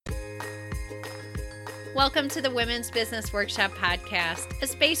Welcome to the Women's Business Workshop Podcast, a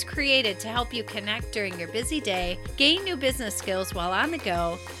space created to help you connect during your busy day, gain new business skills while on the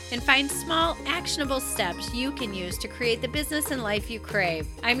go, and find small, actionable steps you can use to create the business and life you crave.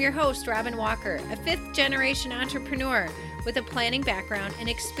 I'm your host, Robin Walker, a fifth-generation entrepreneur with a planning background and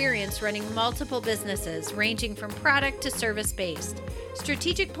experience running multiple businesses ranging from product to service-based.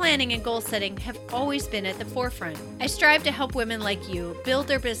 Strategic planning and goal setting have always been at the forefront. I strive to help women like you build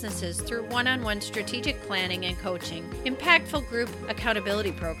their businesses through one-on-one strategic planning and coaching, impactful group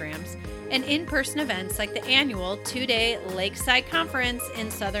accountability programs, and in-person events like the annual 2-day Lakeside Conference in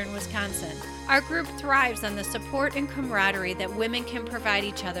southern Wisconsin. Our group thrives on the support and camaraderie that women can provide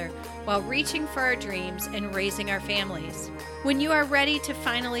each other while reaching for our dreams and raising our families. When you are ready to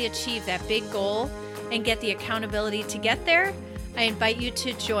finally achieve that big goal and get the accountability to get there, I invite you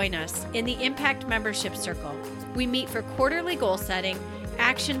to join us in the Impact Membership Circle. We meet for quarterly goal setting,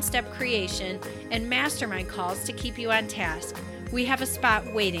 action step creation, and mastermind calls to keep you on task. We have a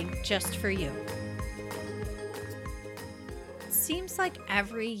spot waiting just for you. Seems like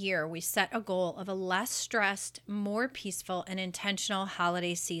every year we set a goal of a less stressed, more peaceful, and intentional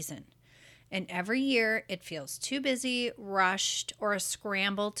holiday season. And every year it feels too busy, rushed, or a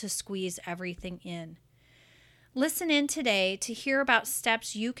scramble to squeeze everything in. Listen in today to hear about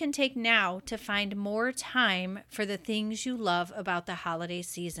steps you can take now to find more time for the things you love about the holiday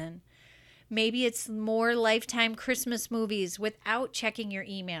season. Maybe it's more Lifetime Christmas movies without checking your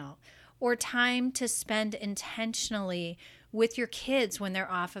email, or time to spend intentionally with your kids when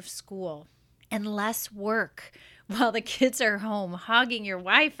they're off of school, and less work while the kids are home hogging your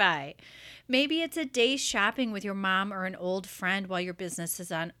Wi-Fi. Maybe it's a day shopping with your mom or an old friend while your business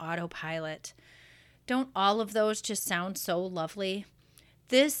is on autopilot. Don't all of those just sound so lovely?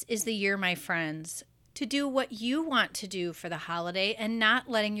 This is the year, my friends, to do what you want to do for the holiday and not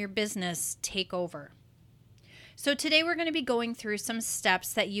letting your business take over. So today we're going to be going through some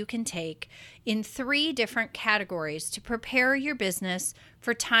steps that you can take in 3 different categories to prepare your business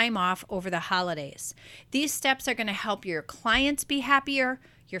for time off over the holidays. These steps are going to help your clients be happier,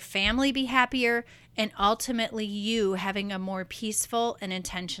 your family be happier, and ultimately you having a more peaceful and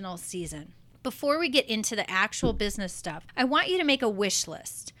intentional season. Before we get into the actual business stuff, I want you to make a wish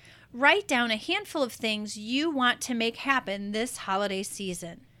list. Write down a handful of things you want to make happen this holiday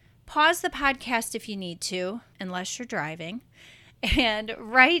season. Pause the podcast if you need to, unless you're driving, and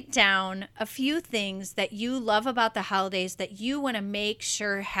write down a few things that you love about the holidays that you want to make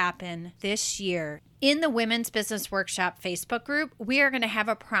sure happen this year. In the Women's Business Workshop Facebook group, we are going to have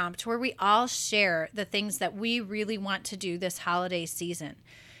a prompt where we all share the things that we really want to do this holiday season.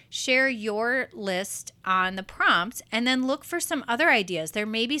 Share your list on the prompt and then look for some other ideas. There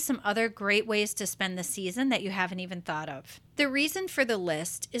may be some other great ways to spend the season that you haven't even thought of. The reason for the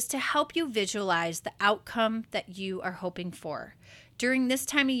list is to help you visualize the outcome that you are hoping for. During this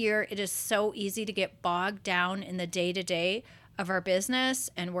time of year, it is so easy to get bogged down in the day-to-day of our business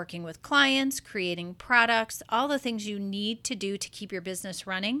and working with clients, creating products, all the things you need to do to keep your business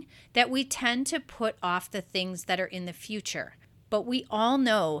running, that we tend to put off the things that are in the future. But we all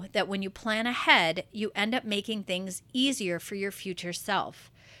know that when you plan ahead, you end up making things easier for your future self.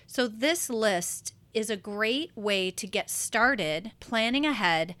 So this list is a great way to get started planning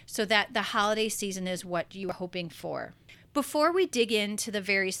ahead so that the holiday season is what you are hoping for. Before we dig into the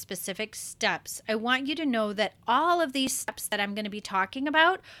very specific steps, I want you to know that all of these steps that I'm going to be talking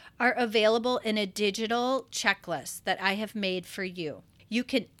about are available in a digital checklist that I have made for you. You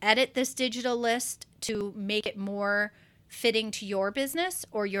can edit this digital list to make it more fitting to your business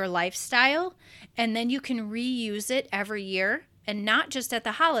or your lifestyle, and then you can reuse it every year, and not just at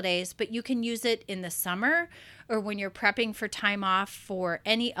the holidays, but you can use it in the summer or when you're prepping for time off for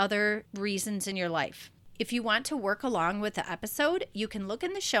any other reasons in your life. If you want to work along with the episode, you can look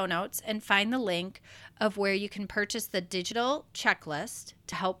in the show notes and find the link of where you can purchase the digital checklist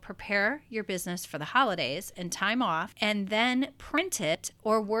to help prepare your business for the holidays and time off, and then print it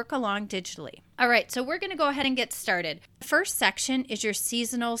or work along digitally. All right, so we're going to go ahead and get started. The first section is your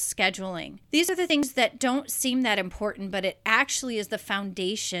seasonal scheduling. These are the things that don't seem that important, but it actually is the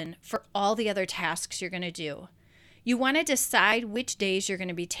foundation for all the other tasks you're going to do. You want to decide which days you're going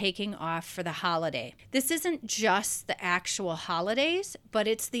to be taking off for the holiday. This isn't just the actual holidays, but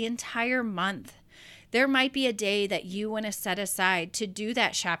it's the entire month. There might be a day that you want to set aside to do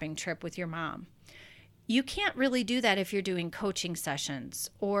that shopping trip with your mom. You can't really do that if you're doing coaching sessions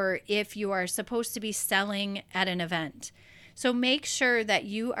or if you are supposed to be selling at an event. So make sure that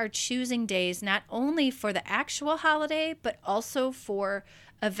you are choosing days not only for the actual holiday, but also for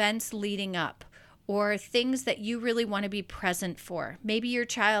events leading up, or things that you really want to be present for. Maybe your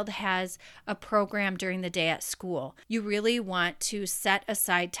child has a program during the day at school. You really want to set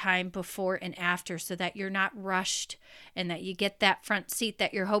aside time before and after so that you're not rushed and that you get that front seat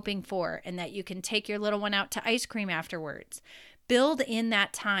that you're hoping for and that you can take your little one out to ice cream afterwards. Build in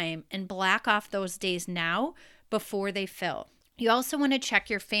that time and block off those days now before they fill. You also want to check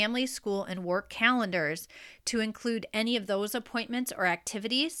your family, school, and work calendars to include any of those appointments or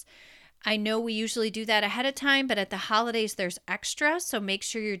activities. I know we usually do that ahead of time, but at the holidays there's extra, so make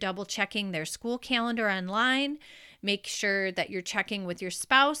sure you're double checking their school calendar online. Make sure that you're checking with your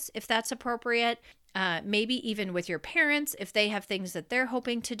spouse if that's appropriate. Maybe even with your parents if they have things that they're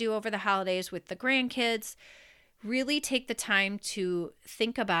hoping to do over the holidays with the grandkids. Really take the time to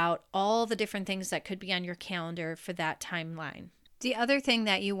think about all the different things that could be on your calendar for that timeline. The other thing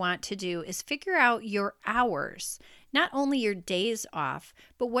that you want to do is figure out your hours, not only your days off,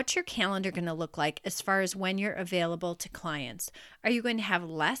 but what's your calendar going to look like as far as when you're available to clients. Are you going to have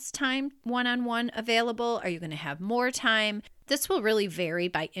less time one-on-one available? Are you going to have more time? This will really vary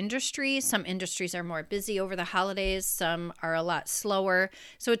by industry. Some industries are more busy over the holidays. Some are a lot slower.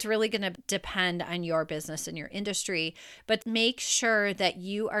 So it's really going to depend on your business and your industry. But make sure that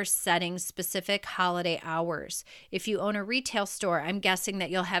you are setting specific holiday hours. If you own a retail store, I'm guessing that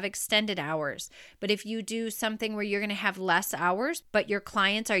you'll have extended hours. But if you do something where you're going to have less hours, but your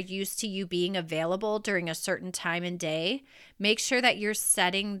clients are used to you being available during a certain time and day, make sure that you're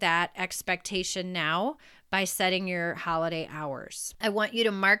setting that expectation now by setting your holiday hours. I want you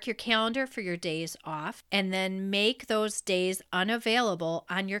to mark your calendar for your days off and then make those days unavailable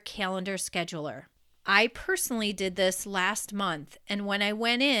on your calendar scheduler. I personally did this last month, and when I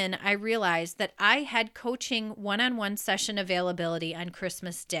went in, I realized that I had coaching one-on-one session availability on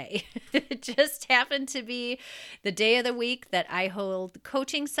Christmas Day. It just happened to be the day of the week that I hold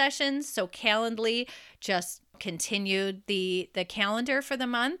coaching sessions, so Calendly just continued the calendar for the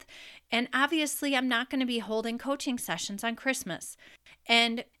month. And obviously, I'm not going to be holding coaching sessions on Christmas.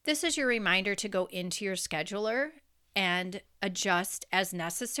 And this is your reminder to go into your scheduler and adjust as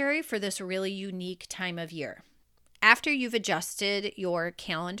necessary for this really unique time of year. After you've adjusted your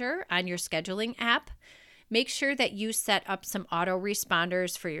calendar on your scheduling app, make sure that you set up some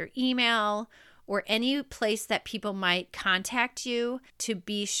autoresponders for your email or any place that people might contact you to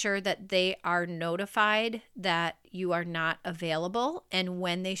be sure that they are notified that you are not available and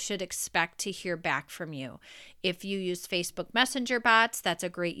when they should expect to hear back from you. If you use Facebook Messenger bots, that's a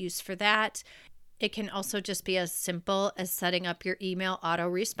great use for that. It can also just be as simple as setting up your email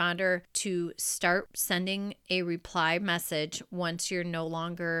autoresponder to start sending a reply message once you're no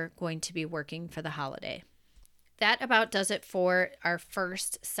longer going to be working for the holiday. That about does it for our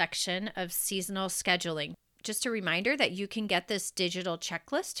first section of seasonal scheduling. Just a reminder that you can get this digital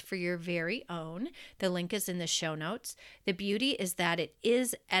checklist for your very own. The link is in the show notes. The beauty is that it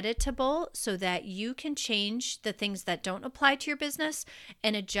is editable so that you can change the things that don't apply to your business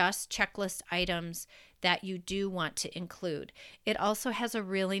and adjust checklist items that you do want to include. It also has a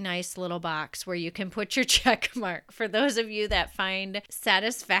really nice little box where you can put your check mark. For those of you that find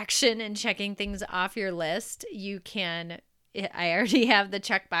satisfaction in checking things off your list, I already have the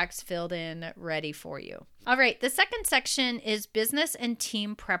checkbox filled in ready for you. All right, the second section is business and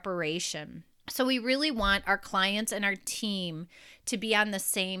team preparation. So we really want our clients and our team to be on the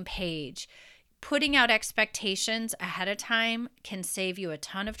same page. Putting out expectations ahead of time can save you a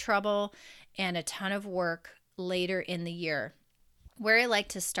ton of trouble and a ton of work later in the year. Where I like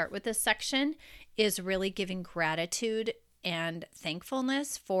to start with this section is really giving gratitude and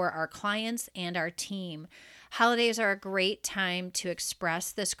thankfulness for our clients and our team. Holidays are a great time to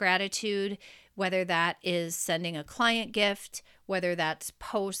express this gratitude, whether that is sending a client gift, whether that's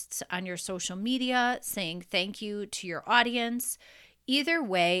posts on your social media saying thank you to your audience. Either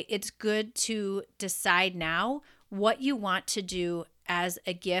way, it's good to decide now what you want to do as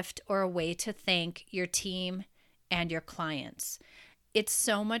a gift or a way to thank your team and your clients. It's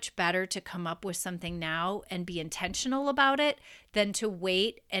so much better to come up with something now and be intentional about it than to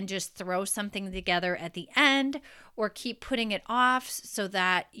wait and just throw something together at the end or keep putting it off so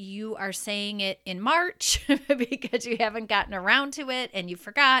that you are saying it in March because you haven't gotten around to it and you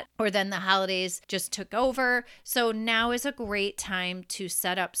forgot, or then the holidays just took over. So now is a great time to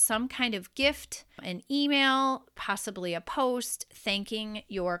set up some kind of gift, an email, possibly a post thanking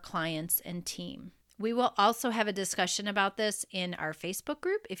your clients and team. We will also have a discussion about this in our Facebook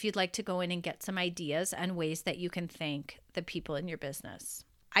group if you'd like to go in and get some ideas on ways that you can thank the people in your business.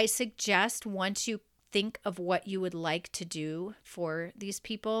 I suggest once you think of what you would like to do for these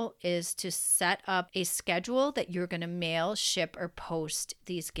people is to set up a schedule that you're going to mail, ship, or post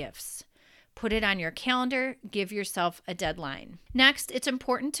these gifts. Put it on your calendar, give yourself a deadline. Next, it's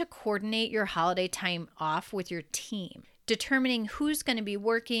important to coordinate your holiday time off with your team. Determining who's going to be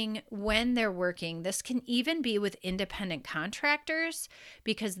working, when they're working. This can even be with independent contractors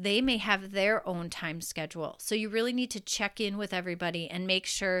because they may have their own time schedule. So you really need to check in with everybody and make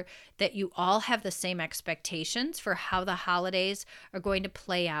sure that you all have the same expectations for how the holidays are going to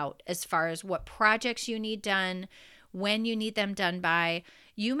play out as far as what projects you need done, when you need them done by.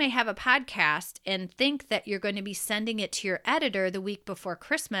 You may have a podcast and think that you're going to be sending it to your editor the week before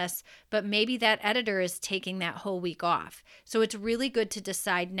Christmas, but maybe that editor is taking that whole week off. So it's really good to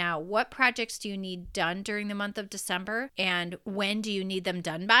decide now, what projects do you need done during the month of December, and when do you need them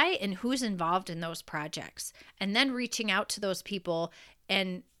done by, and who's involved in those projects? And then reaching out to those people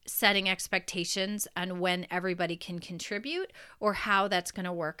and setting expectations on when everybody can contribute or how that's going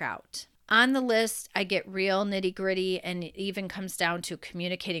to work out. On the list, I get real nitty gritty, and it even comes down to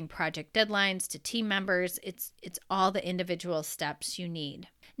communicating project deadlines to team members. It's all the individual steps you need.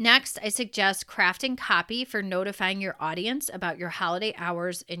 Next, I suggest crafting copy for notifying your audience about your holiday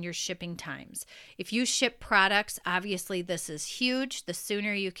hours and your shipping times. If you ship products, obviously this is huge. The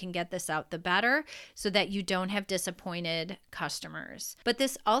sooner you can get this out, the better, so that you don't have disappointed customers. But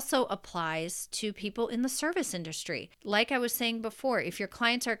this also applies to people in the service industry. Like I was saying before, if your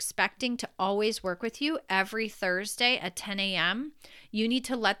clients are expecting to always work with you every Thursday at 10 a.m., you need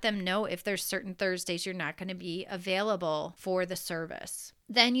to let them know if there's certain Thursdays you're not going to be available for the service.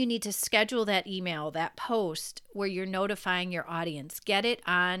 Then you need to schedule that email, that post where you're notifying your audience. Get it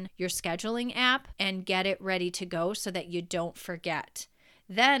on your scheduling app and get it ready to go so that you don't forget.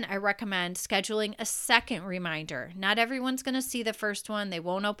 Then I recommend scheduling a second reminder. Not everyone's going to see the first one. They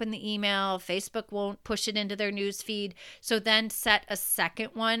won't open the email. Facebook won't push it into their news feed. So then set a second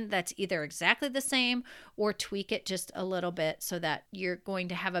one that's either exactly the same or tweak it just a little bit so that you're going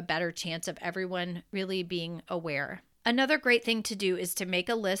to have a better chance of everyone really being aware. Another great thing to do is to make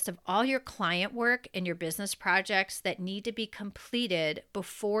a list of all your client work and your business projects that need to be completed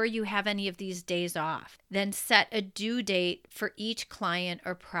before you have any of these days off. Then set a due date for each client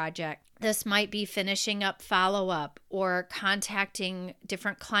or project. This might be finishing up follow-up or contacting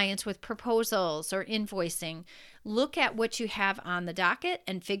different clients with proposals or invoicing. Look at what you have on the docket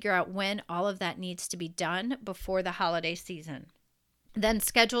and figure out when all of that needs to be done before the holiday season. Then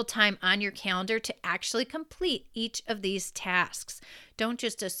schedule time on your calendar to actually complete each of these tasks. Don't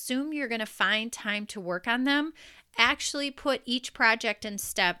just assume you're going to find time to work on them. Actually put each project and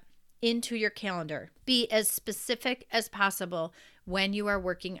step into your calendar. Be as specific as possible when you are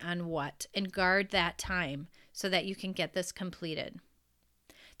working on what, and guard that time so that you can get this completed.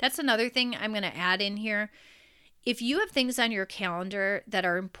 That's another thing I'm going to add in here. If you have things on your calendar that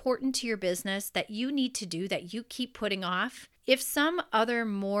are important to your business that you need to do that you keep putting off, if some other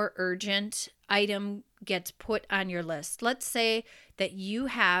more urgent item gets put on your list, let's say that you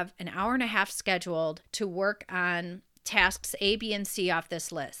have an hour and a half scheduled to work on tasks A, B, and C off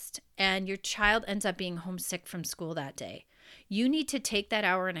this list, and your child ends up being homesick from school that day, you need to take that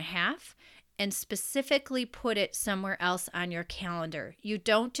hour and a half and specifically put it somewhere else on your calendar. You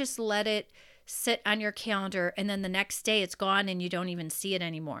don't just let it sit on your calendar and then the next day it's gone and you don't even see it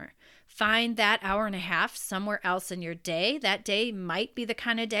anymore. Find that hour and a half somewhere else in your day. That day might be the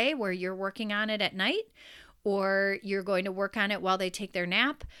kind of day where you're working on it at night or you're going to work on it while they take their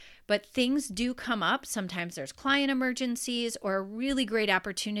nap. But things do come up. Sometimes there's client emergencies or a really great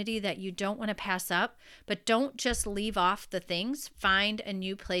opportunity that you don't want to pass up. But don't just leave off the things. Find a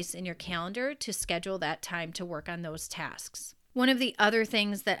new place in your calendar to schedule that time to work on those tasks. One of the other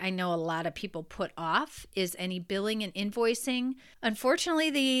things that I know a lot of people put off is any billing and invoicing. Unfortunately,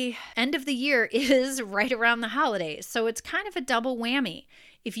 the end of the year is right around the holidays, so it's kind of a double whammy.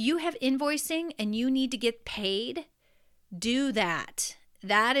 If you have invoicing and you need to get paid, do that.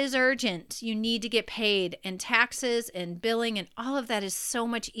 That is urgent. You need to get paid, and taxes and billing and all of that is so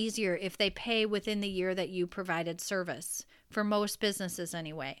much easier if they pay within the year that you provided service, for most businesses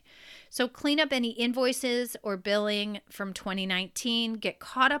anyway. So clean up any invoices or billing from 2019. Get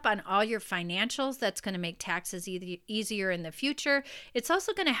caught up on all your financials. That's going to make taxes easier in the future. It's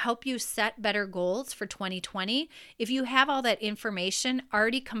also going to help you set better goals for 2020. If you have all that information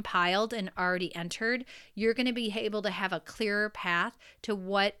already compiled and already entered, you're going to be able to have a clearer path to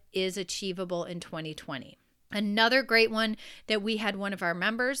what is achievable in 2020. Another great one that we had one of our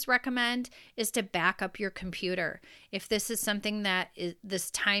members recommend is to back up your computer. If this is something that this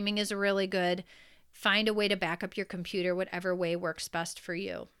timing is really good, find a way to back up your computer, whatever way works best for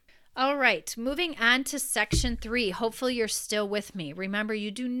you. All right, moving on to section 3. Hopefully you're still with me. Remember,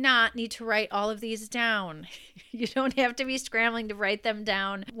 you do not need to write all of these down. You don't have to be scrambling to write them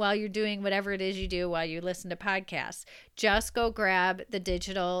down while you're doing whatever it is you do while you listen to podcasts. Just go grab the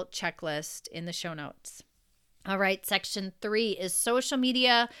digital checklist in the show notes. All right, section 3 is social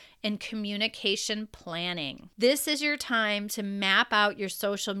media and communication planning. This is your time to map out your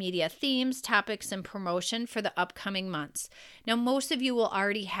social media themes, topics, and promotion for the upcoming months. Now, most of you will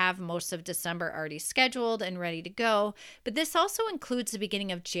already have most of December already scheduled and ready to go, but this also includes the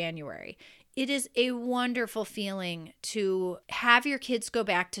beginning of January. It is a wonderful feeling to have your kids go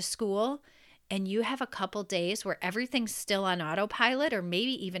back to school and you have a couple days where everything's still on autopilot, or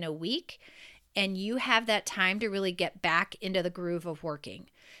maybe even a week, and you have that time to really get back into the groove of working.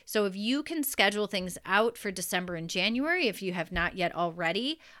 So if you can schedule things out for December and January, if you have not yet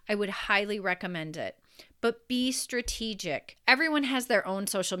already, I would highly recommend it. But be strategic. Everyone has their own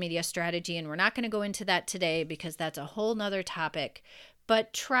social media strategy, and we're not going to go into that today because that's a whole nother topic.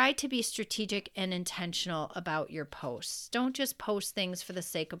 But try to be strategic and intentional about your posts. Don't just post things for the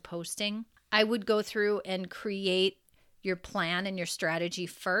sake of posting. I would go through and create your plan and your strategy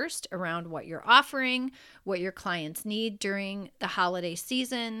first around what you're offering, what your clients need during the holiday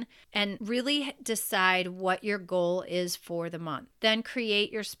season, and really decide what your goal is for the month. Then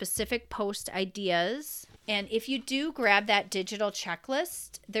create your specific post ideas. And if you do grab that digital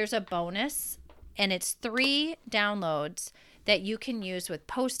checklist, there's a bonus, and it's 3 downloads that you can use with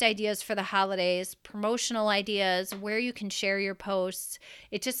post ideas for the holidays, promotional ideas, where you can share your posts.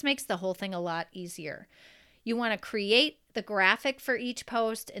 It just makes the whole thing a lot easier. You want to create the graphic for each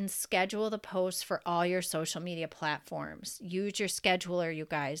post and schedule the posts for all your social media platforms. Use your scheduler, you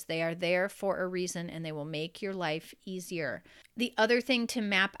guys. They are there for a reason, and they will make your life easier. The other thing to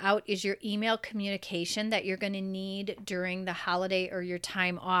map out is your email communication that you're going to need during the holiday or your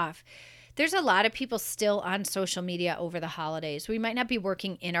time off. There's a lot of people still on social media over the holidays. We might not be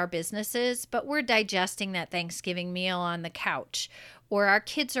working in our businesses, but we're digesting that Thanksgiving meal on the couch, or our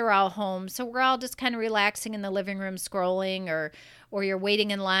kids are all home, so we're all just kind of relaxing in the living room scrolling, or you're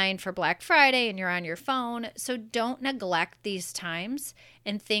waiting in line for Black Friday and you're on your phone. So don't neglect these times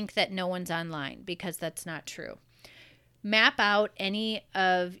and think that no one's online, because that's not true. Map out any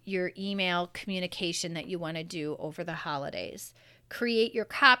of your email communication that you want to do over the holidays. Create your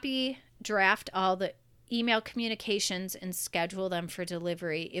copy, draft all the email communications, and schedule them for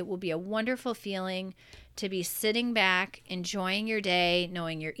delivery. It will be a wonderful feeling to be sitting back, enjoying your day,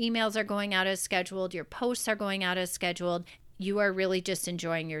 knowing your emails are going out as scheduled, your posts are going out as scheduled. You are really just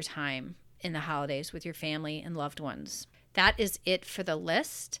enjoying your time in the holidays with your family and loved ones. That is it for the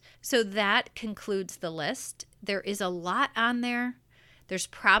list. So that concludes the list. There is a lot on there. There's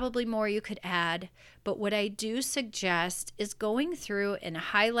probably more you could add, but what I do suggest is going through and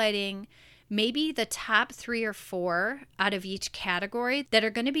highlighting maybe the top 3 or 4 out of each category that are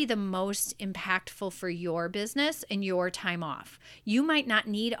going to be the most impactful for your business and your time off. You might not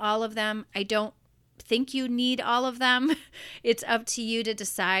need all of them. I don't think you need all of them. It's up to you to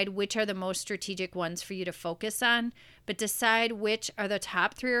decide which are the most strategic ones for you to focus on, but decide which are the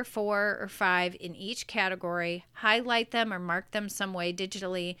top 3 or 4 or 5 in each category, highlight them or mark them some way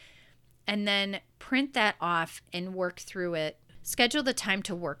digitally, and then print that off and work through it. Schedule the time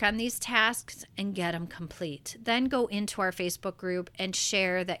to work on these tasks and get them complete. Then go into our Facebook group and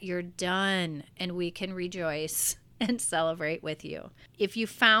share that you're done, and we can rejoice and celebrate with you. If you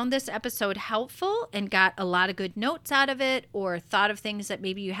found this episode helpful and got a lot of good notes out of it, or thought of things that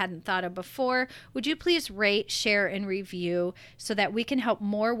maybe you hadn't thought of before, would you please rate, share, and review so that we can help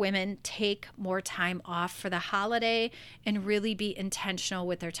more women take more time off for the holiday and really be intentional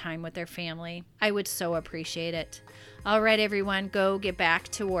with their time with their family? I would so appreciate it. All right, everyone, go get back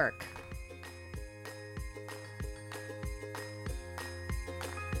to work.